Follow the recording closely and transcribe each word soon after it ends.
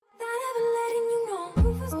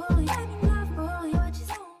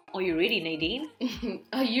ready, Nadine?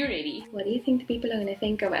 Are you ready? What do you think the people are going to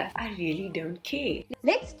think of us? I really don't care.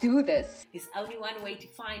 Let's do this. There's only one way to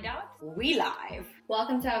find out. We live.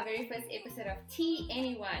 Welcome to our very first episode of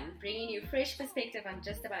EP9, bringing you fresh perspective on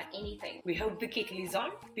just about anything. We hope the kettle is on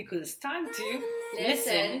because it's time to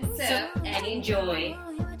Listen, sip, and enjoy.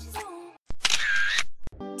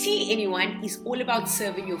 Tea Anyone is all about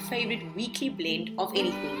serving your favorite weekly blend of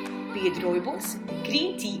anything, be it rooibos,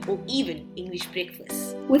 green tea, or even English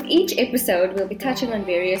breakfast. With each episode, we'll be touching on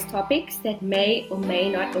various topics that may or may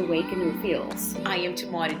not awaken your feels. I am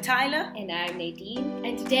Tamara Tyler. And I'm Nadine.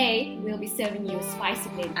 And today, we'll be serving you a spicy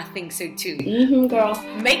blend. I think so too. Girl.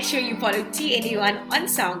 Make sure you follow Tea Anyone on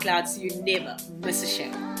SoundCloud so you never miss a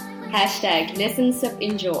show. Hashtag listen, sip,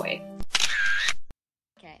 enjoy.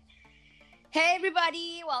 Okay. Hey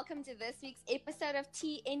everybody, welcome to this week's episode of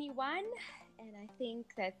Tea Anyone. And I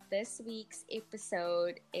think that this week's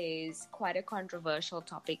episode is quite a controversial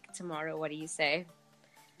topic. Tomorrow, what do you say?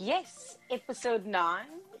 Yes, episode 9,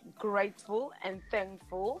 grateful and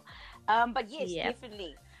thankful. But yes,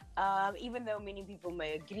 definitely. Even though many people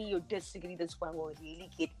may agree or disagree, this one will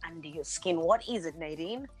really get under your skin. What is it,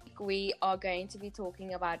 Nadine? We are going to be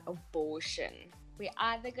talking about abortion. We're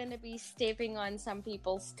either going to be stepping on some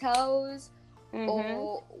people's toes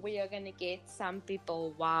or we are going to get some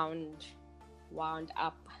people wound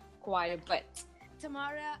up quite a bit.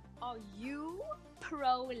 Tamara, are you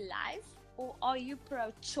pro-life or are you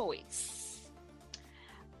pro-choice?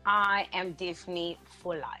 I am definitely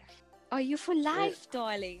for life. Are you for life,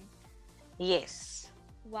 darling? Yes.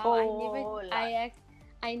 Wow,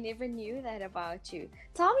 I never knew that about you.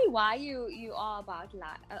 Tell me why you are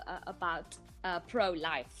about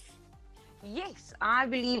pro-life. Yes, I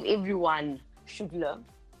believe everyone should live,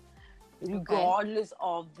 regardless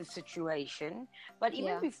of the situation. But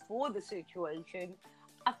even before the situation,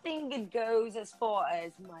 I think it goes as far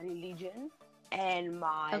as my religion and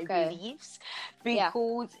my beliefs.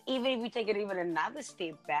 Because even if we take it even another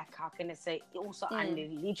step back, how can I say, also under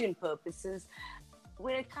religion purposes,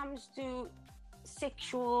 when it comes to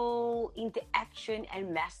sexual interaction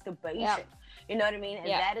and masturbation, you know what I mean? And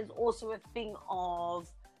that is also a thing of,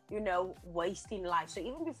 wasting life. So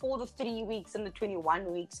even before the 3 weeks and the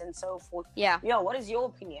 21 weeks and so forth. What is your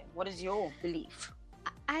opinion? What is your belief?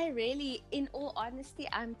 I really, in all honesty,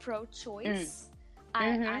 I'm pro-choice.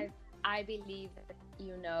 I believe that,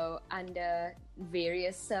 under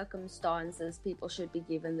various circumstances, people should be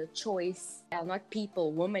given the choice. Well, not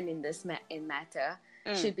people, women in this matter,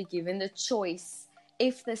 should be given the choice.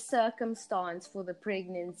 If the circumstance for the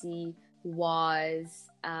pregnancy was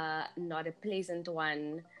not a pleasant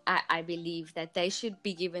one, I believe that they should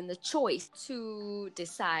be given the choice to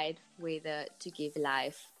decide whether to give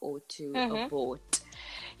life or to abort.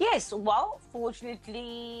 Yes, well,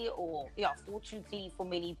 fortunately for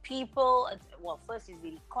many people, first it's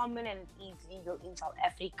very common and it's legal in South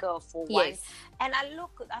Africa for one. And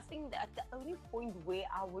I think that the only point where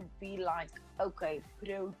I would be like, okay,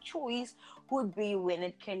 pro-choice would be when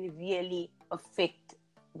it can really affect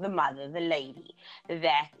the mother, the lady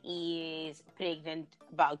that is pregnant,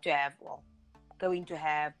 about to have, going to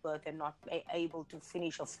have birth and not able to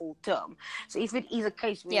finish a full term. So if it is a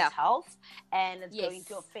case with health and it's going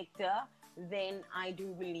to affect her, then I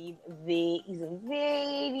do believe there is a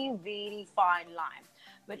very, very fine line.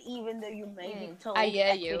 But even though you may be told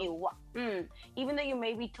even though you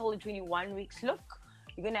may be told at 21 weeks, look,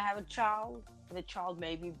 you're going to have a child, the child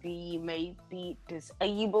may be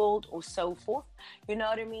disabled or so forth. You know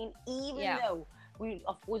what I mean? Even though we,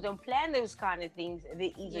 of course, don't plan those kind of things,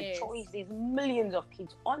 there is a choice. There's millions of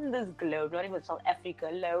kids on this globe, not even South Africa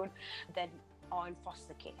alone, that are in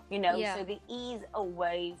foster care. So there is a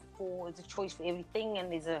way there's a choice for everything and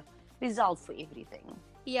there's a result for everything.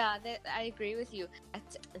 Yeah, I agree with you.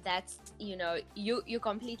 That's, you're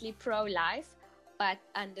completely pro-life. But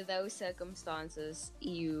under those circumstances,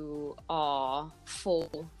 you are for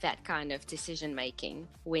that kind of decision making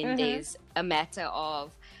when there's a matter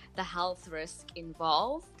of the health risk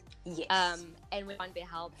involved. Yes. And we can't be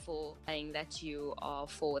helpful saying that you are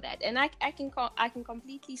for that. And I can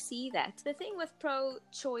completely see that. The thing with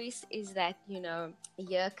pro-choice is that,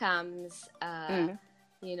 here comes,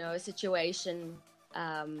 a situation,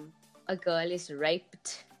 a girl is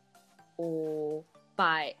raped or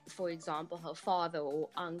by, for example, her father or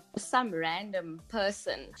uncle, some random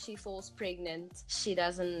person. She falls pregnant. She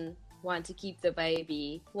doesn't want to keep the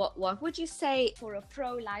baby. What would you say for a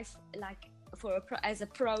pro-life, as a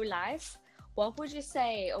pro-life? What would you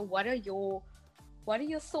say, or what are your What are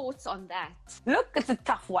your thoughts on that? Look, it's a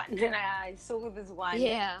tough one. And I saw this one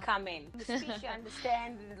Yeah. come in. Especially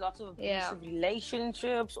understand there's lots of abusive Yeah.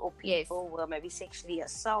 relationships, or Yes. people were maybe sexually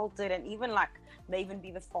assaulted, and even like may even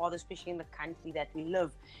be the father, especially in the country that we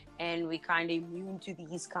live, and we kind of immune to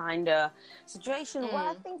these kind of situations. Well,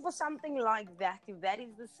 I think for something like that, if that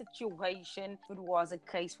is the situation, if it was a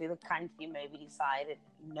case where the country maybe decided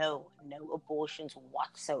no abortions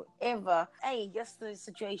whatsoever, hey, just the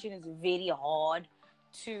situation is very hard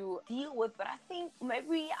to deal with. But I think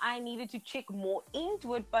maybe I needed to check more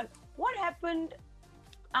into it. But what happened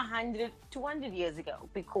 100, 200 years ago?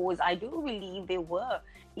 Because I do believe there were,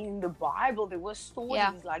 in the Bible, there were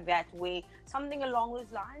stories like that where something along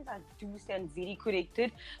those lines, I do stand very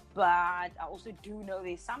corrected, but I also do know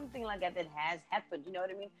there's something like that has happened. You know what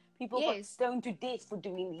I mean? People got stoned to death for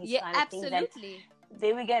doing these kind of things. Absolutely.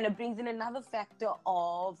 There we go. And it brings in another factor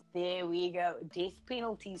of, there we go, death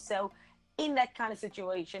penalty. So in that kind of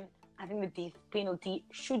situation, I think the death penalty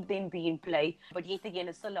should then be in play. But yet again,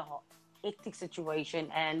 it's still a hectic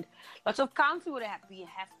situation, and lots of counseling would have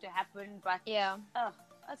to happen. But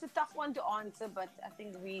that's a tough one to answer. But I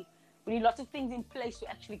think we need lots of things in place to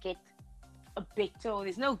actually get a better.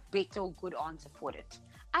 There's no better or good answer for it.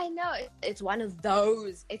 I know it's one of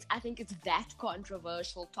those. I think it's that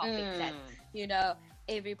controversial topic that, you know,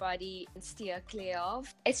 everybody can steer clear of.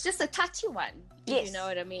 It's just a touchy one. Yes. You know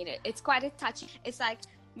what I mean? It's quite a touchy. It's like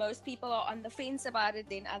most people are on the fence about it,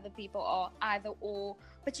 then other people are either or.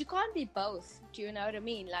 But you can't be both. Do you know what I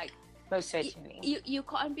mean? Like, most certainly. You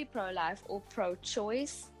can't be pro-life or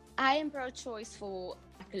pro-choice. I am pro-choice for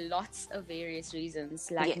like lots of various reasons.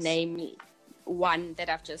 Like, name one that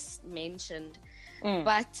I've just mentioned.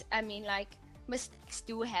 But I mean, like, mistakes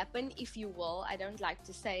do happen, if you will. I don't like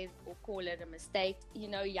to say or call it a mistake. You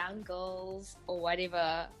know, young girls or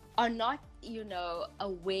whatever are not, you know,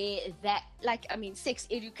 aware that, like, I mean, sex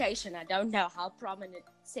education, I don't know how prominent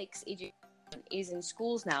sex education is in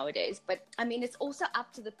schools nowadays, but I mean, it's also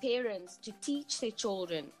up to the parents to teach their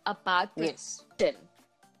children about protection,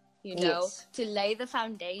 you know, to lay the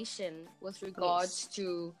foundation with regards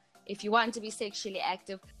to, if you want to be sexually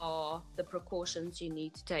active, are the precautions you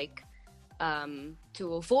need to take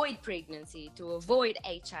to avoid pregnancy, to avoid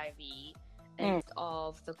HIV, and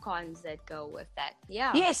of the cons that go with that.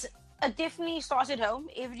 Yes, it definitely starts at home.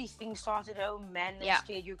 Everything starts at home.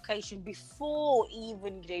 Mandatory education before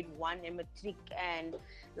even grade 1 and matric and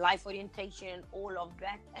life orientation and all of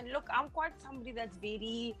that. And look, I'm quite somebody that's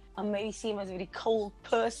very, I may seem as a very cold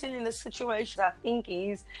person in this situation. I think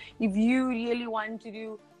is, if you really want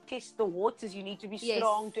to test the waters, you need to be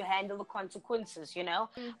strong to handle the consequences, you know.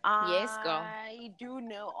 Yes, girl. I do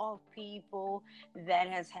know of people that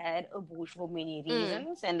has had abortion for many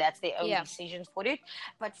reasons, and that's their own decisions for it.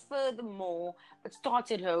 But furthermore, it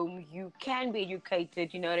starts at home. You can be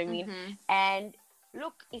educated, you know what I mean? And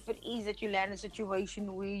look, if it is that you land in a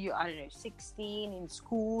situation where you, I don't know, 16 in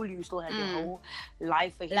school, you still have your whole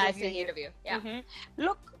life ahead of you.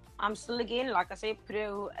 Look, I'm still, again, like I say,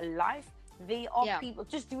 pro-life. There are people,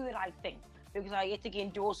 just do the right thing. Because I yet again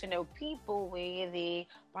do also know people where their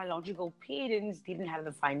biological parents didn't have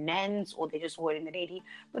the finance, or they just weren't ready,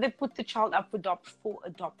 but they put the child up for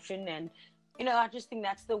adoption. And, you know, I just think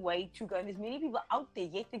that's the way to go. And there's many people out there,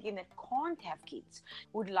 yet again, that can't have kids,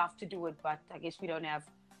 would love to do it, but I guess we don't have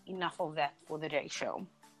enough of that for the day show.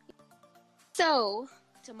 So,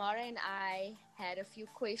 Tamara and I had a few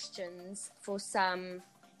questions for some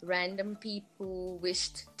random people who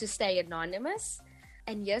wished to stay anonymous,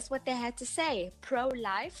 and here's what they had to say: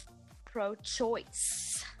 pro-life,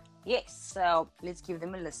 pro-choice. Yes, so let's give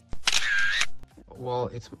them a listen. Well,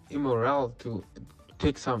 it's immoral to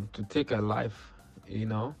take a life, you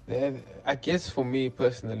know. I guess for me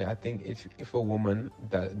personally, I think if a woman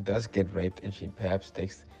does get raped and she perhaps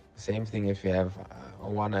takes the same thing, if you have a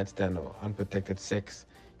one-night stand or unprotected sex,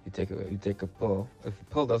 you take a pill. If the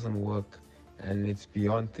pill doesn't work and it's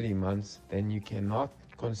beyond 3 months, then you cannot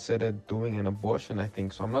consider doing an abortion, I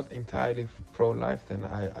think. So I'm not entirely pro-life then,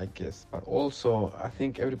 I guess. But also, I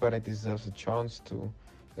think everybody deserves a chance to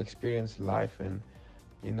experience life, and,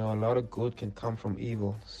 you know, a lot of good can come from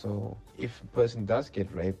evil. So if a person does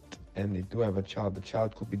get raped and they do have a child, the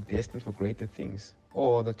child could be destined for greater things.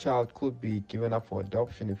 Or the child could be given up for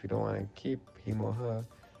adoption if you don't want to keep him or her,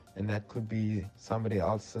 and that could be somebody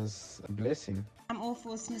else's blessing. I'm all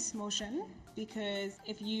for this motion, because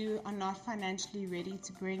if you are not financially ready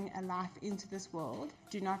to bring a life into this world,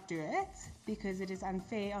 do not do it, because it is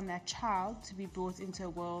unfair on that child to be brought into a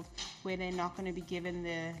world where they're not going to be given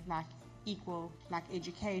the equal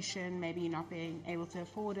education. Maybe you're not being able to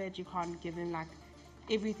afford it, you can't give them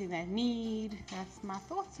everything they need. That's my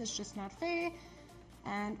thoughts. It's just not fair.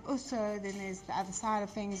 And also then there's the other side of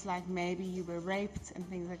things, like maybe you were raped and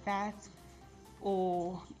things like that,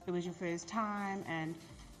 or it was your first time and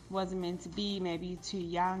wasn't meant to be, maybe you're too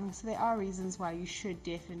young. So there are reasons why you should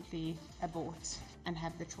definitely abort and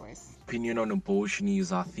have the choice. Opinion on abortion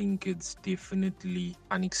is, I think it's definitely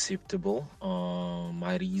unacceptable.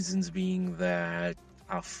 My reasons being that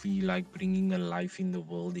I feel like bringing a life in the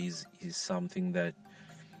world is something that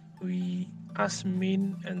we as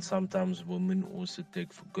men and sometimes women also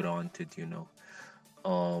take for granted, you know.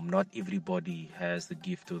 Not everybody has the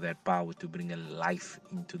gift or that power to bring a life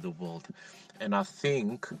into the world. And I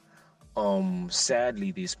think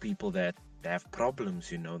sadly there's people that have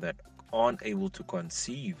problems, you know, that aren't able to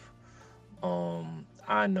conceive.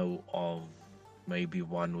 I know of maybe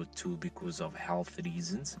one or two because of health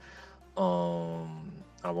reasons.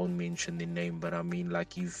 I won't mention the name, but I mean,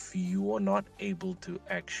 like, if you are not able to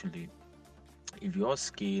actually, if you're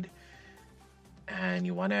scared and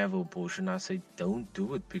you want to have an abortion, I say don't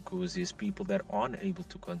do it, because there's people that aren't able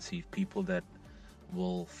to conceive, people that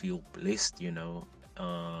will feel blessed, you know,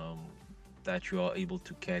 that you are able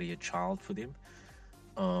to carry a child for them.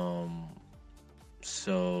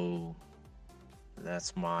 So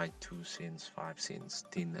that's my 2 cents, 5 cents,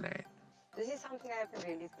 10 rand. This is something I haven't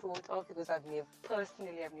really thought of, because I've never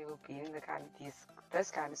been in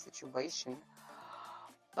this kind of situation.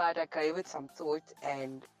 But I gave it some thought,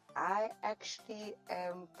 and I actually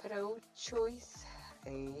am pro-choice,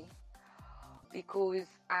 because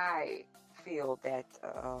I feel that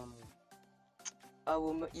a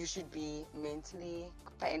woman, you should be mentally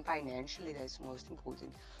and financially, that's most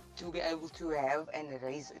important, to be able to have and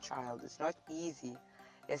raise a child. It's not easy.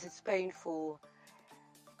 Yes, it's painful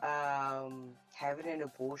having an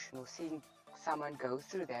abortion or seeing someone go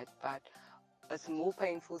through that, but it's more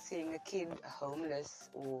painful seeing a kid homeless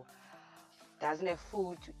or doesn't have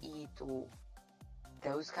food to eat or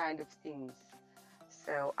those kind of things.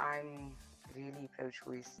 So I'm really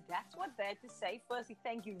pro-choice. That's what they had to say. Firstly,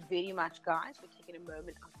 thank you very much, guys, for taking a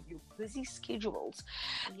moment out of your busy schedules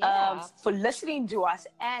for listening to us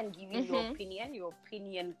and giving your opinion. Your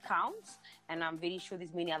opinion counts, and I'm very sure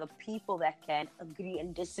there's many other people that can agree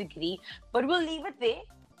and disagree, but we'll leave it there.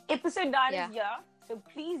 Episode 9 is here, so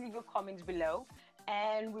please leave your comments below,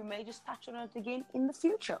 and we may just touch on it again in the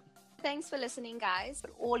future. Thanks for listening, guys. But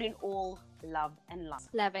all in all, love and light.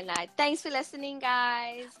 Love and light. Thanks for listening,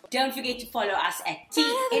 guys. Don't forget to follow us at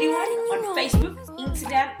TAnyone on Facebook,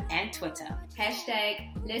 Instagram, and Twitter.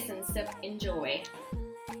 #Listen, Sip, Enjoy.